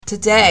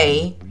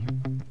Today,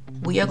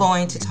 we are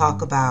going to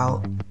talk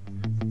about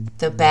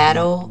the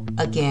battle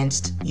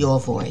against your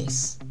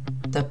voice.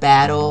 The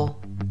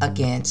battle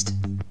against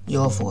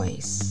your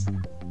voice.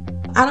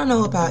 I don't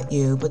know about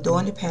you, but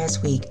during the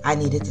past week, I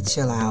needed to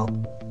chill out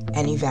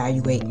and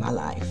evaluate my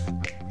life.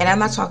 And I'm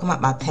not talking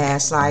about my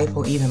past life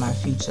or even my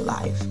future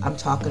life. I'm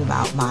talking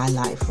about my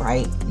life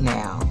right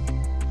now.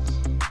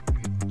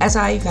 As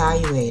I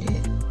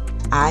evaluated,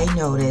 I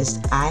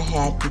noticed I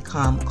had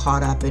become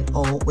caught up in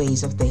old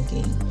ways of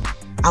thinking.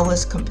 I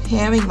was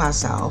comparing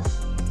myself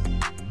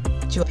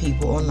to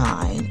people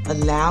online,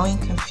 allowing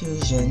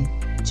confusion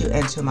to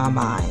enter my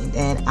mind,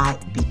 and I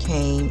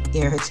became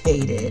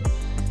irritated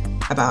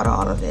about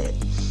all of it.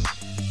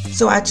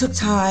 So I took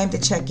time to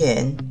check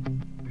in.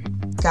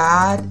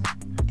 God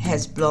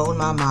has blown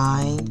my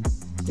mind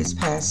this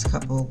past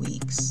couple of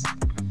weeks,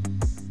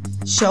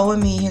 showing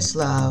me his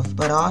love,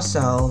 but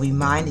also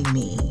reminding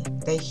me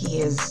that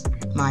he is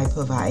my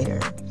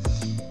provider.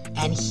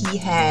 And he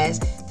has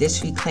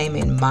this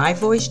Reclaiming My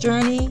Voice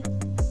journey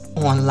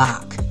on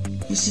lock.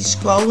 You see,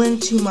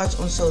 scrolling too much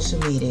on social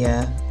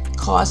media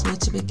caused me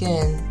to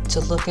begin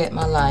to look at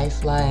my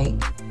life like,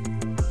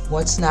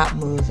 what's not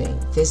moving?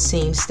 This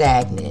seems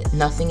stagnant.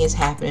 Nothing is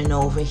happening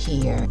over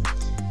here.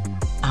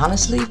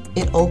 Honestly,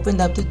 it opened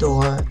up the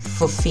door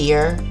for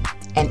fear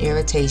and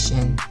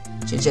irritation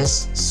to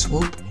just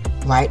swoop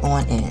right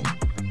on in.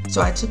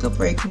 So I took a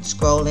break from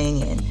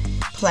scrolling and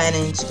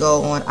planning to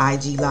go on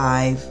IG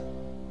Live.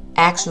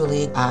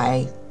 Actually,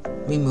 I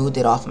removed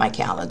it off my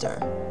calendar.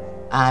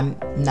 I'm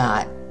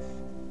not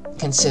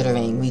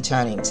considering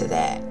returning to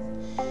that.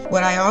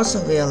 What I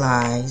also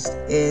realized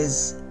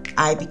is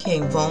I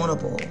became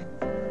vulnerable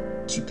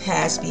to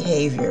past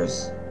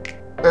behaviors.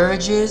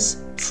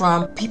 Urges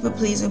from people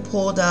pleasing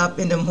pulled up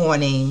in the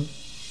morning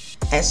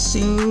as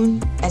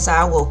soon as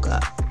I woke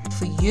up.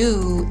 For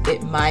you,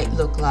 it might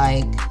look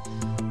like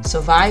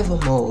survival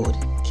mode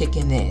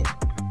kicking in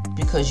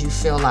because you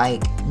feel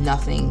like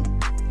nothing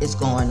is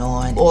going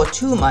on or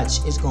too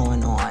much is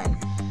going on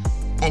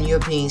and you're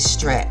being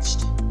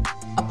stretched.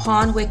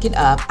 Upon waking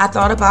up, I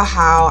thought about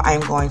how I'm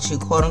going to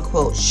quote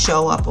unquote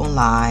show up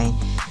online.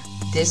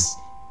 This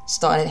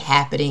started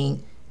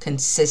happening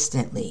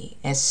consistently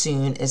as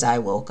soon as I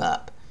woke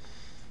up.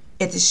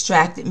 It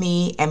distracted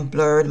me and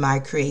blurred my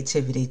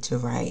creativity to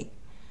write.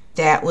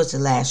 That was the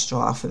last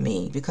straw for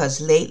me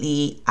because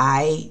lately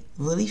I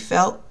really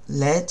felt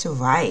led to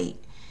write.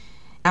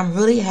 I'm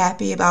really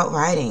happy about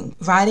writing.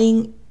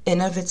 Writing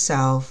in of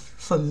itself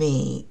for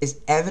me is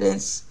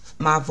evidence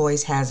my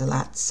voice has a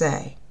lot to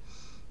say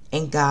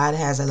and God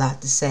has a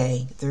lot to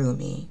say through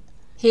me.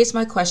 Here's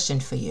my question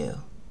for you.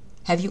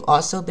 Have you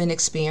also been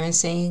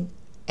experiencing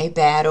a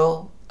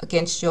battle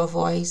against your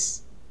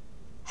voice?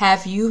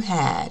 Have you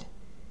had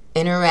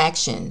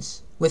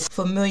interactions with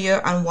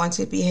familiar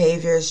unwanted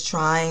behaviors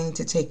trying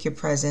to take your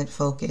present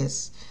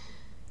focus,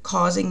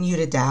 causing you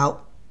to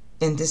doubt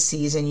in this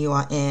season you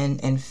are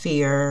in and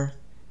fear,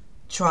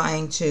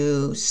 trying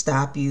to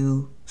stop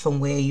you from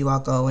where you are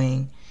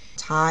going?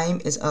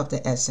 Time is of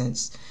the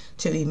essence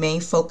to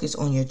remain focused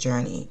on your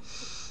journey.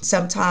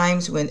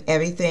 Sometimes when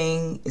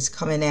everything is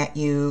coming at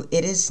you,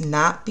 it is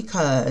not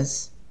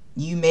because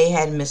you may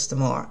have missed the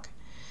mark.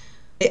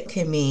 It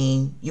can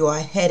mean you are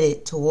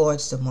headed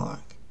towards the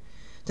mark.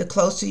 The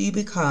closer you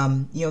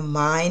become, your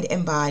mind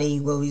and body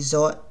will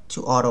resort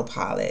to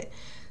autopilot.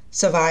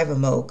 Survival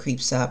mode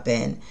creeps up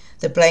and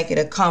the blanket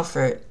of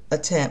comfort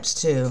attempts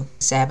to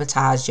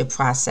sabotage your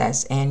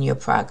process and your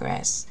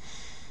progress.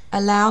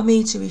 Allow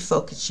me to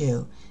refocus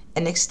you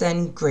and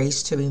extend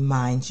grace to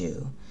remind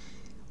you.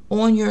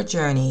 On your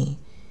journey,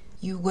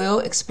 you will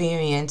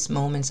experience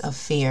moments of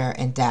fear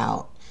and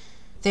doubt.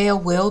 There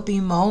will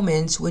be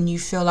moments when you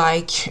feel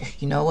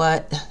like, you know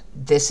what,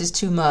 this is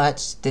too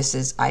much. This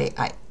is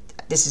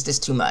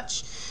just too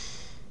much.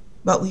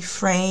 But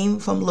refrain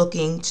from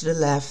looking to the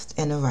left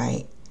and the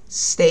right.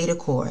 Stay the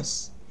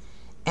course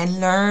and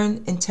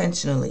learn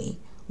intentionally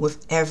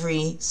with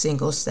every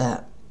single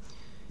step.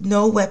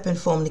 No weapon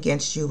formed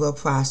against you will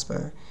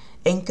prosper,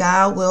 and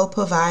God will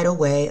provide a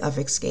way of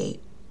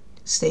escape.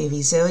 Stay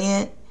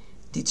resilient,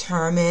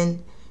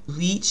 determined,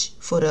 reach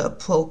for the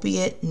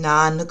appropriate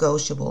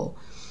non-negotiable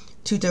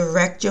to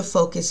direct your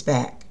focus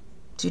back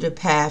to the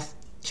path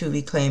to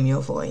reclaim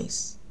your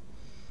voice.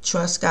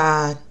 Trust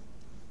God,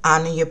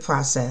 honor your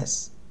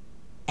process,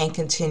 and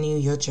continue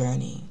your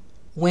journey.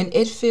 When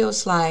it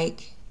feels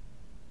like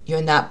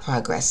you're not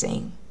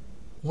progressing,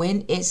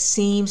 when it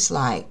seems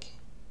like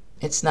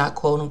it's not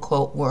quote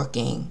unquote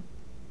working,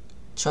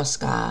 trust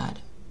God.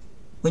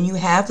 When you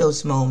have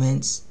those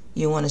moments,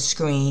 you want to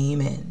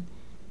scream and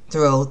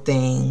throw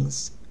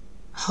things,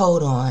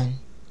 hold on.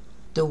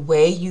 The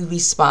way you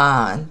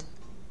respond,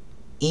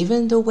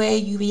 even the way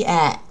you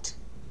react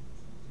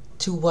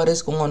to what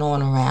is going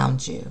on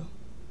around you,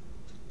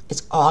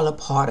 it's all a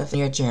part of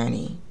your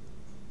journey.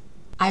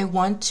 I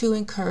want to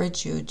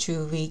encourage you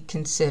to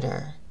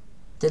reconsider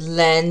the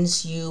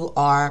lens you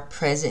are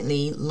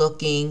presently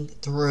looking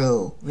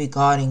through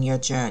regarding your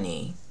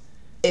journey.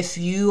 If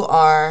you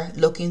are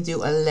looking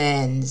through a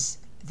lens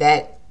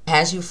that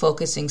has you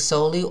focusing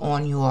solely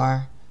on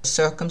your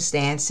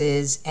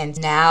circumstances, and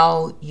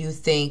now you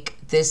think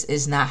this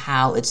is not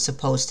how it's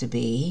supposed to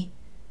be.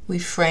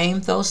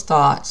 Reframe those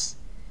thoughts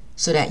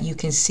so that you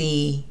can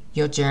see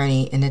your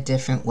journey in a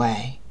different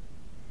way.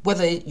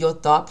 Whether your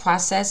thought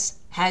process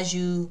has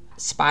you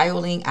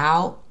spiraling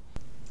out,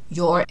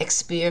 you're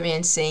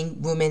experiencing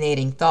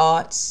ruminating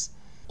thoughts,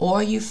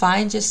 or you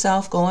find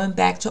yourself going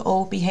back to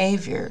old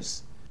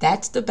behaviors,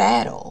 that's the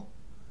battle.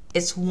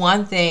 It's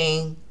one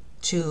thing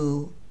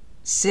to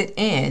sit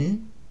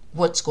in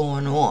what's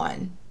going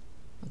on.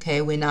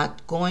 Okay, we're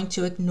not going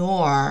to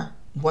ignore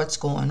what's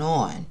going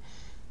on.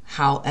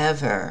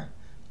 However,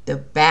 the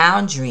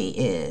boundary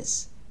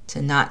is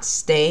to not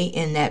stay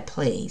in that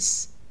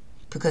place,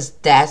 because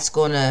that's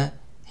going to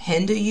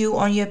hinder you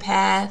on your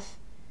path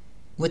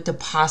with the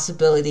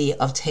possibility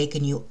of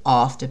taking you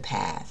off the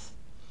path.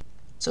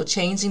 So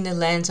changing the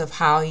lens of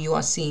how you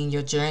are seeing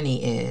your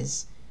journey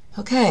is,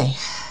 okay,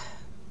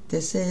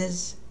 this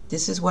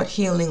is what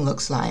healing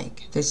looks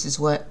like. This is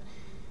what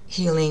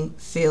healing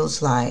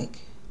feels like.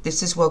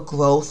 This is what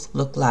growth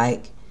look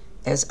like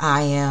as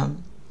I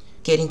am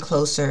getting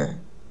closer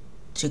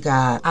to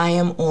God. I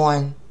am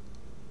on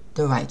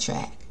the right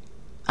track.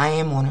 I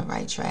am on the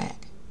right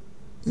track.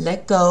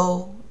 Let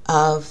go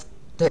of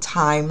the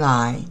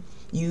timeline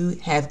you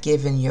have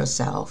given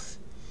yourself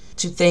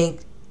to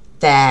think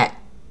that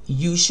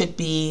you should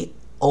be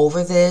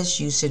over this,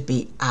 you should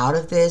be out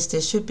of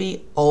this should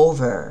be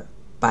over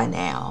by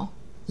now.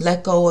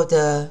 Let go of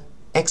the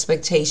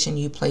expectation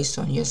you placed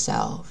on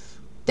yourself.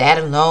 That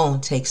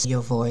alone takes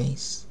your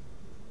voice.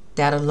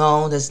 That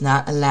alone does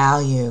not allow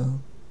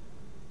you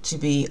to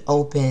be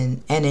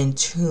open and in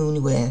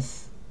tune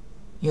with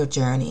your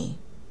journey.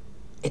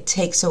 It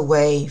takes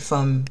away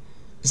from,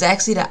 it's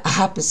actually the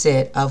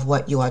opposite of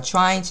what you are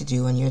trying to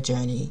do in your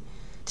journey,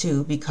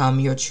 to become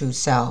your true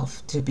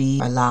self, to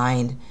be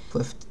aligned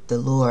with the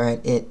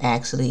Lord. It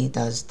actually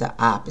does the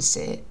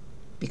opposite.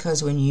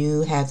 Because when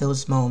you have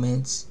those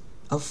moments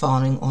of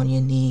falling on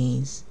your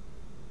knees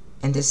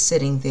and just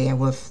sitting there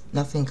with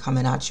nothing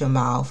coming out your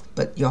mouth,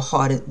 but your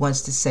heart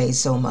wants to say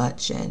so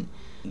much, and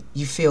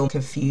you feel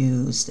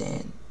confused,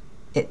 and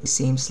it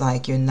seems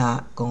like you're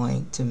not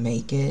going to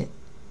make it,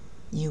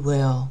 you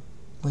will.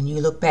 When you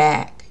look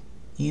back,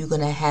 you're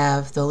going to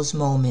have those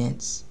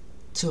moments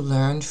to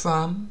learn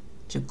from,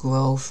 to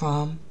grow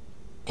from,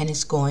 and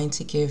it's going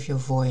to give your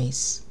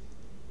voice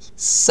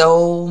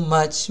so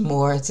much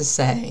more to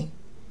say.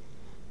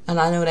 And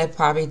I know that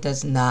probably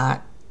does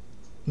not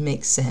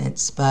make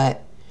sense,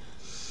 but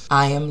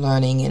I am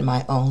learning in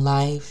my own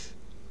life,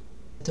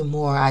 the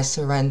more I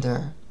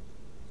surrender,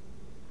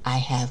 I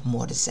have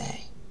more to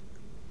say.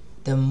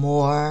 The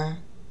more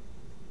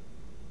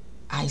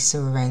I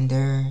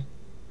surrender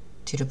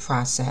to the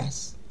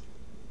process,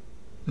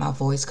 my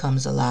voice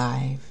comes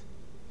alive.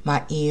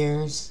 My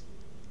ears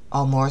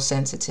are more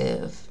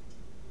sensitive,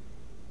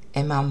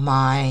 and my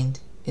mind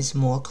is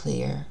more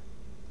clear.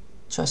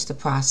 Trust the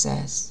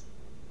process.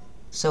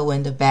 So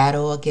when the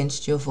battle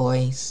against your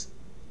voice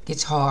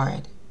gets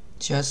hard,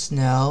 just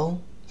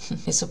know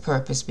it's a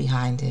purpose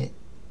behind it.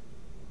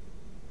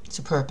 It's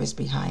a purpose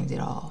behind it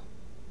all.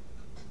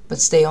 But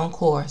stay on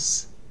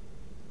course.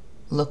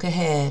 Look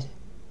ahead.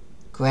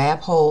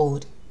 Grab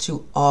hold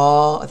to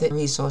all of the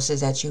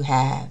resources that you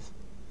have.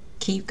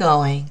 Keep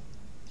going.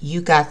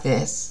 You got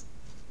this,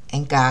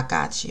 and God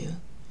got you.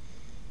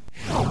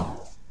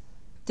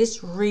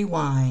 This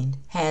rewind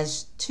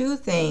has two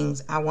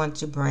things I want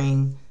to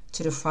bring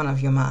to the front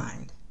of your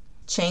mind: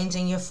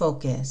 changing your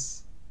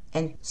focus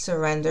and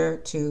surrender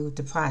to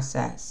the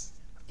process.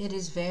 It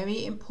is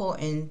very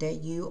important that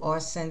you are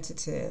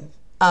sensitive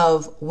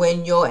of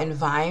when your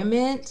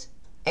environment,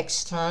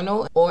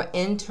 external or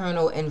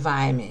internal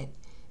environment,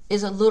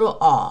 is a little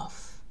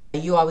off.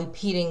 You are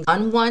repeating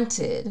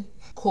unwanted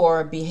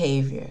core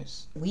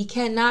behaviors. We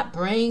cannot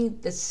bring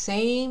the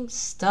same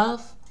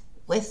stuff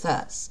with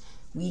us.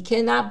 We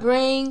cannot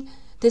bring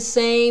the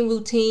same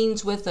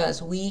routines with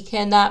us. We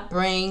cannot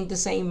bring the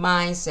same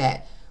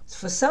mindset.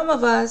 For some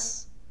of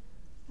us,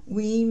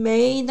 we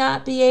may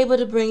not be able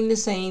to bring the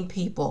same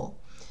people,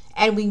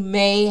 and we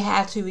may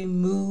have to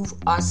remove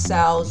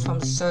ourselves from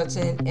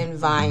certain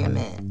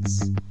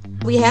environments.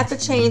 We have to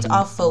change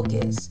our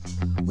focus.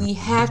 We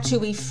have to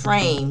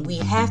reframe. We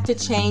have to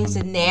change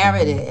the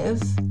narrative.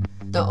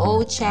 The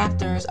old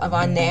chapters of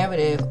our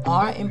narrative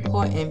are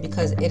important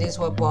because it is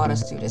what brought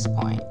us to this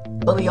point.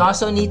 But we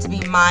also need to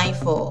be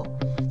mindful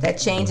that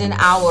changing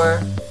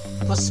our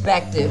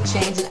perspective,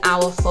 changing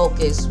our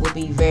focus will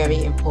be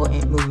very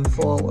important moving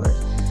forward.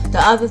 The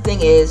other thing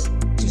is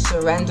to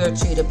surrender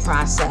to the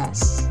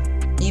process.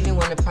 Even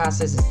when the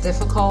process is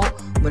difficult,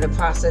 when the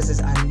process is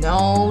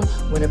unknown,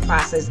 when the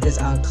process is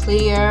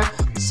unclear,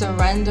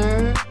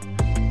 surrender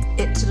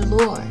it to the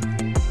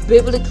Lord.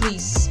 Biblically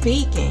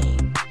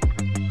speaking,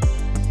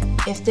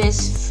 if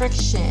there's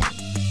friction,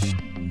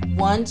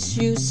 once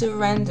you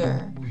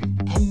surrender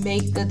and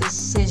make the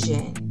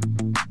decision,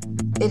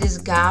 it is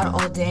God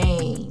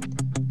ordained.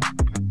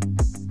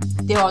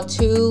 There are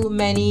too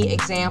many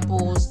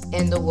examples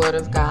in the Word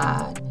of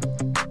God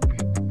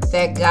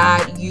that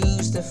God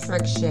used the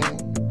friction.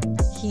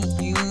 He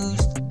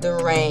used the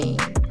rain.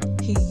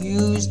 He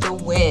used the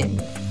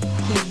wind.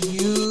 He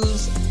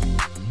used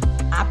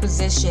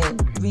opposition,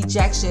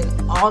 rejection,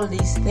 all of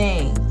these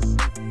things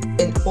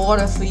in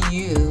order for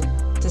you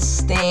to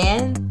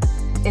stand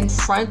in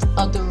front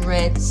of the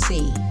Red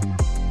Sea,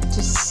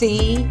 to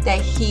see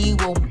that He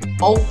will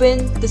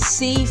open the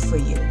sea for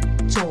you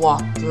to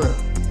walk through.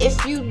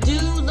 If you do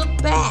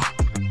look back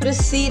to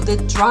see the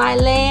dry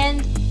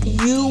land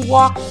you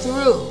walked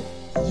through,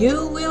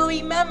 you will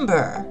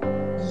remember,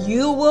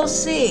 you will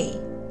see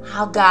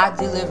how God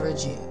delivered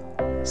you.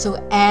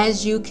 So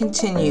as you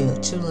continue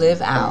to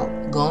live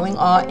out, going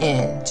all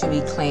in to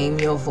reclaim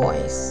your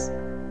voice,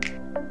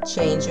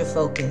 change your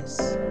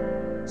focus,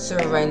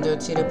 surrender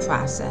to the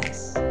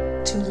process,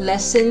 to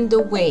lessen the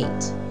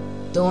weight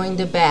during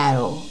the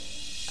battle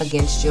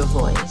against your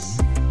voice.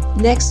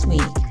 Next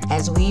week,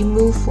 as we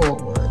move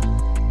forward,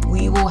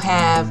 we will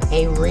have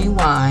a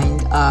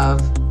rewind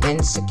of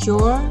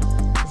insecure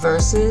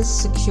versus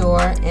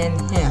secure in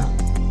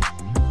Him.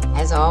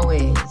 As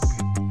always,